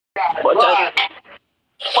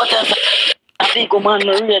But as a big man,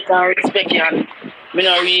 I rate and respect you, and I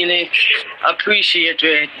don't really appreciate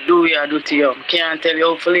what you do to you. Can't tell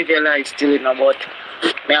you how to live your life still, but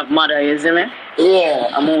I have mother, you see me? Yeah.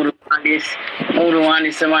 I'm going to want this. I'm going to want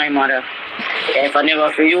this to my mother. If I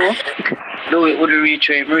never for you, do it would reach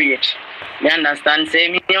where him reach. You understand? Say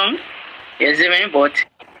me young, you see me? But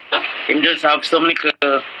him just have some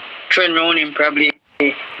little trend around him probably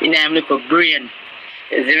in him little brain.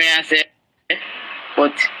 You see me? I say,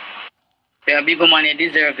 but you're a big man, you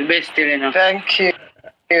deserve the best still, you know. Thank you.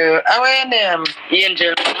 How are your name?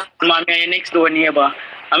 Angel, mommy, your next door neighbor.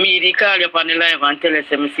 I mean, they call you up on the live and tell us,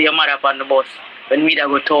 I see your mother up on the bus when we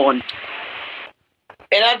go town.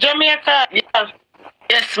 In a Jamaica? Yeah.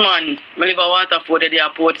 Yes, man. I live a Waterford at the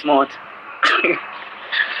Portsmouth.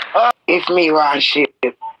 Oh, if me want shit.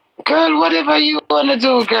 Girl, whatever you want to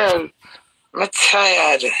do, girl. I'm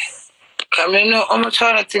tired. Come you know, I'm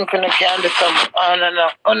trying to think when I can do something. Oh,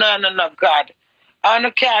 no, God. I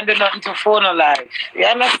can't do nothing to phone a life. You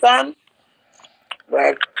understand?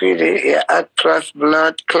 Like, really, yeah, across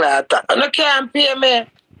blood clot. I can't pay me.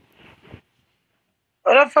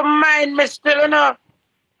 I don't mind me still, you know.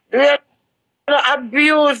 You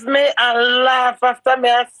abuse me and laugh after me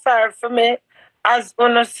and sorry for me. As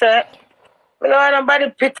you say, I don't want nobody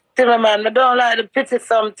pity me, man. I don't like to pity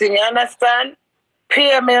something, you understand?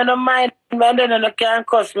 Pay me, I don't mind me, and then I can't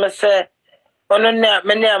cuss me, say, I don't need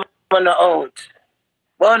my name on the out.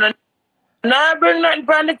 But I don't bring nothing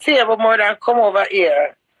on the table more than come over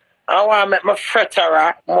here. I want to make my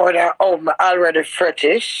fretterer more than I'm already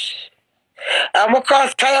frettish. And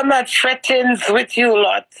because I am not fretting with you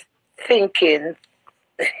lot, thinking.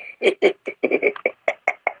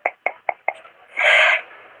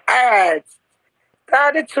 Alright.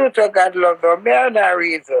 Tell the truth of God love though. Me have no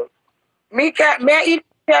reason. Me eat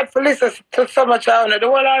that for listen to so much I don't know. The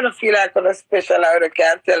one I don't feel like on a special I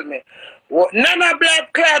can't tell me. None of blood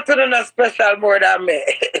clot to no special more than me.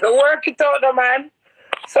 Work it out the man.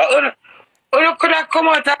 So you could have come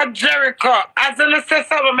out of Jericho. As you say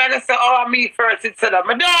something, I say, oh, me first instead of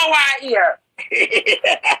me. Don't want to hear.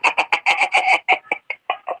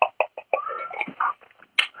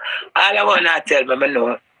 All I want to tell me, I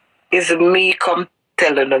know, is me come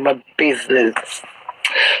telling them my business.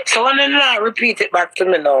 So when I not repeat it back to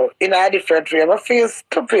me now, in a different way, I feel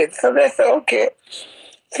stupid. So they say, okay,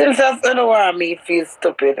 since I don't want me feel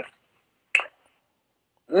stupid,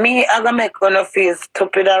 me, I'm going to make you feel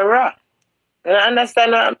stupid and raw. You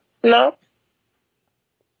understand that? No?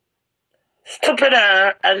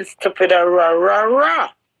 Stupider and stupider,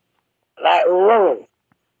 raw. Like rural.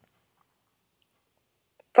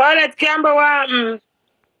 Paulette Campbell,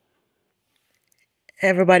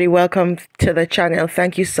 Everybody, welcome to the channel.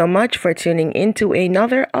 Thank you so much for tuning into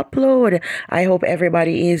another upload. I hope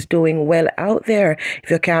everybody is doing well out there. If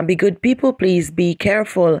you can't be good people, please be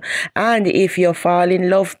careful. And if you fall in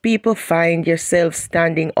love, people, find yourself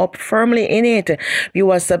standing up firmly in it.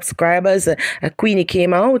 Viewers, subscribers, Queenie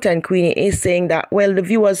came out and Queenie is saying that, well, the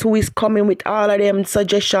viewers who is coming with all of them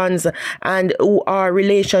suggestions and who are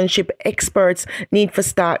relationship experts need to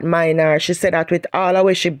start minor. She said that with all of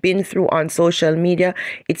what she's been through on social media,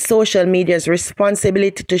 it's social media's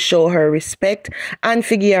responsibility to show her respect and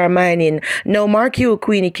figure her mind in. Now, Mark you,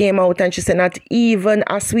 Queenie came out and she said not even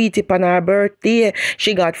a sweetie on her birthday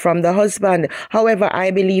she got from the husband. However, I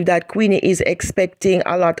believe that Queenie is expecting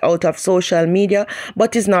a lot out of social media,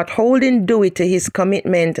 but is not holding Dewey to his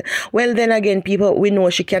commitment. Well, then again, people, we know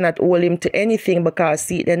she cannot hold him to anything because,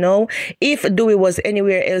 see, they know if Dewey was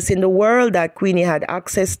anywhere else in the world that Queenie had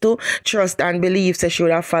access to, trust and believe, so she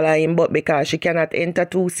would have followed him, but because she cannot enter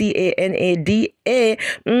to Canada,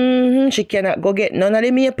 she cannot go get none of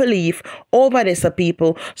the maple leaf over there, so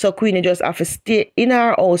people. So Queenie just have to stay in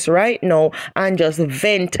her house right now and just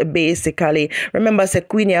vent, basically. Remember, say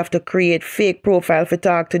Queenie have to create fake profile for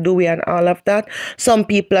talk to Dewey and all of that. Some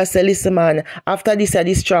people say, listen man, after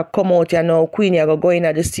this track come out, you know, Queenie are go in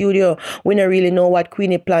at the studio. We don't really know what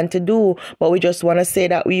Queenie plan to do, but we just want to say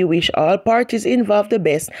that we wish all parties involved the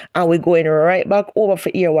best, and we're going right back over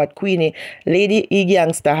for hear what Queenie, Lady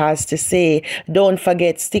Youngster, has to say. Don't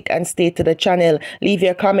forget, stick and stay to the channel. Leave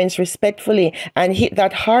your comments respectfully and hit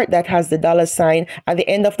that heart that has the $ at the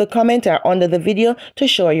end of the comment or under the video to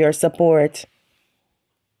show your support.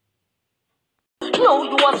 No,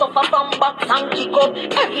 you are suffer from back and kick up.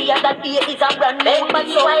 Every other day is a brand new man.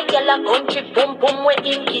 So I get a country boom boom with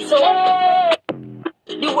him kiss up.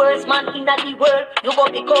 The worst man in the world, you go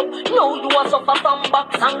pick up. No, you are suffer from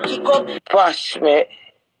back and kick up. push me.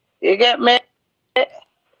 You get me?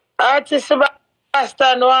 Artist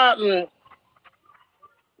Sebastian, what happened?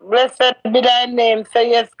 Blessed be thy name. Say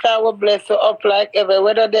yes, God will bless you up like ever.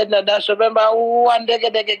 Whether they not dash. Remember one day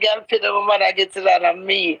get girl pity my mother gets it out of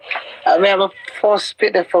me. I may have a first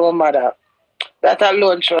pity for my mother. That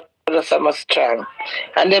alone shows us I'm strong.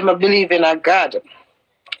 And then I believe in a God.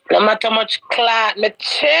 No matter how much clot, me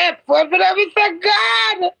chip, what would I be say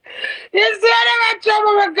God? You see I never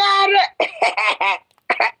trouble with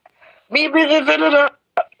God. Me busy for the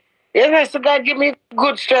yes, God give me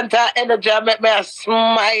good strength and energy and make me a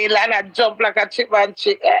smile and a jump like a chip and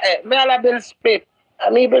chick. Me all a build spirit.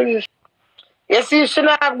 And me believe. You see, she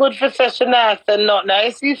not have good for say she not say nothing. Now,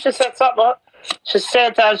 you see, she said something, she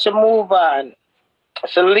said it and she move on.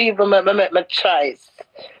 She leave me, make my choice.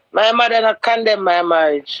 My mother not condemn my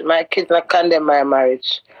marriage. My kids not condemn my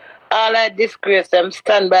marriage. All I disgrace them,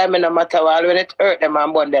 stand by me no matter what. When it hurt them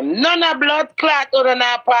and burn them. None of blood clot or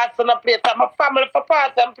not pass on a place. I'm a family for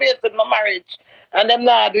pass and place in my marriage. And them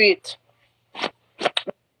not do it.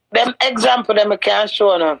 Them example them I can't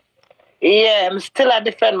show them. Yeah, I'm still a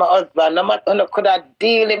defend my husband. No matter who could I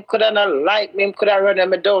deal him, could I not like me, could I run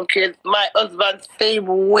him down, kids. My husband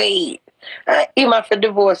same way. Him have to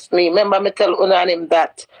divorce me. Remember me tell Una and him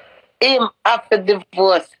that. Him have to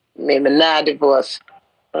divorce me. Me not divorce.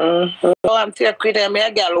 Mm-hmm. So I'm still quitting me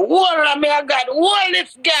a girl. Hold me a God. Hold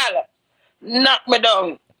this girl. Knock me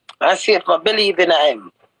down. I see if I believe in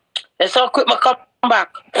him. And so quick me come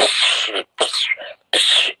back.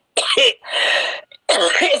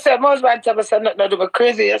 He said, my husband tell me, say, nothing to do me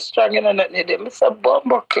crazy, you're strong, you know, nothing to do. I said,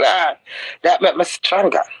 bumbo clan. That make me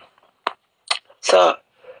stronger. So,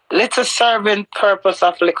 little serving purpose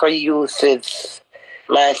of liquor usage.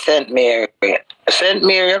 My St. Mary. St.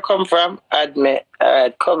 Mary, you come from? Admit.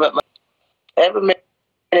 Alright, come at my every minute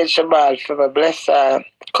Shabbat for my bless her.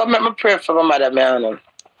 Come at my prayer for my mother, my honor.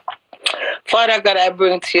 Father God, I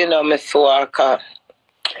bring to you now, Miss Walker.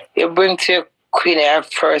 You bring to you Queenie, our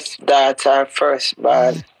first daughter, our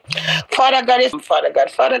firstborn. Father God, you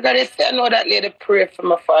say I know that lady pray for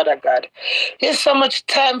my Father God. There's so much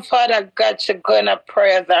time, Father God, she go in her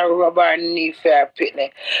prayers and rub her knee for her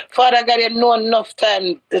pitney. Father God, you know enough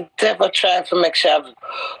time the devil try to make sure I'm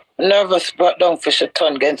nervous brought down for she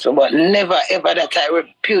turn against me, but never ever that I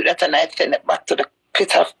rebuke that and I send it back to the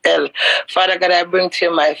pit of hell. Father God, I bring to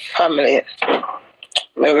you my family.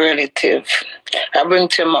 My relative. I bring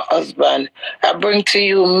to you my husband. I bring to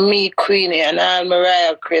you me, Queenie, and all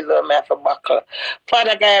Mariah crazy on me for buckle.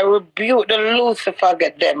 Father God, I rebuke the Lucifer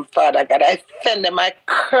get them, Father God. I send them, I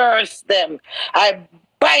curse them. I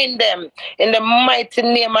bind them in the mighty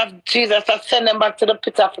name of Jesus. I send them back to the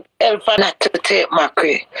pit of hell for not to take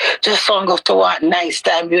mockery. Just want to go to what nice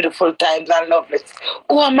time, beautiful times and lovely.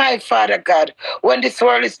 Oh my Father God, when this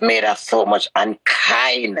world is made of so much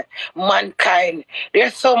unkind mankind,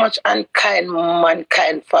 there's so much unkind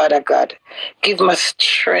mankind, Father God. Give me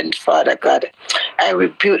strength, Father God. I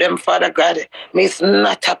rebuke them, Father God. Me is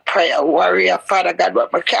not a prayer warrior, Father God,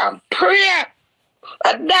 but I can't pray.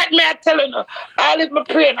 And that me I tell you, I live my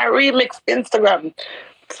prayer and I remix Instagram,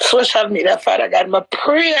 social media, Father God, my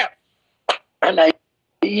prayer. And I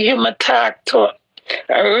hear my talk to her.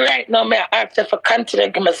 And right now, me I ask her for continue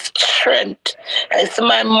to give me strength. It's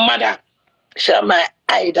my mother. She's my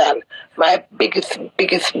idol. My biggest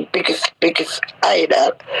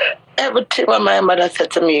idol. Everything what my mother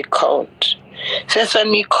said to me count. Says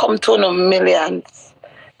when me come to no millions,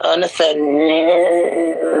 and I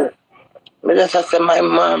said, I just say my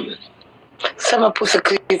mom. Some pussy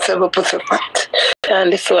clean, some pussy fat.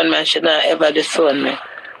 And this one man should not ever disown me.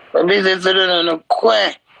 My business don't know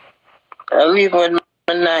quite. I leave with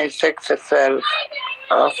my nice sexy self.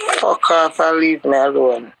 Oh, fuck off and leave me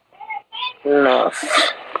alone. No.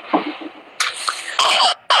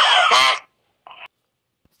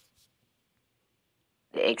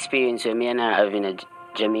 The experience with me and I having in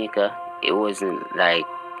Jamaica, it wasn't like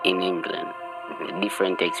in England. A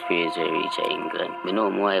different experience when I reach England. I know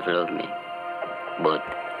my wife love me, but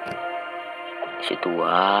she too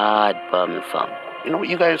hard for me, fam. You know what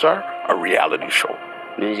you guys are? A reality show.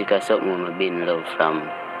 Music is something I've been in love from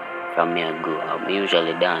me I grew up. I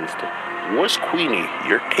usually dance to. Was Queenie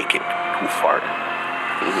you're taking too far?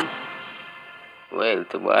 Well,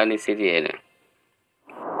 to be honest with you,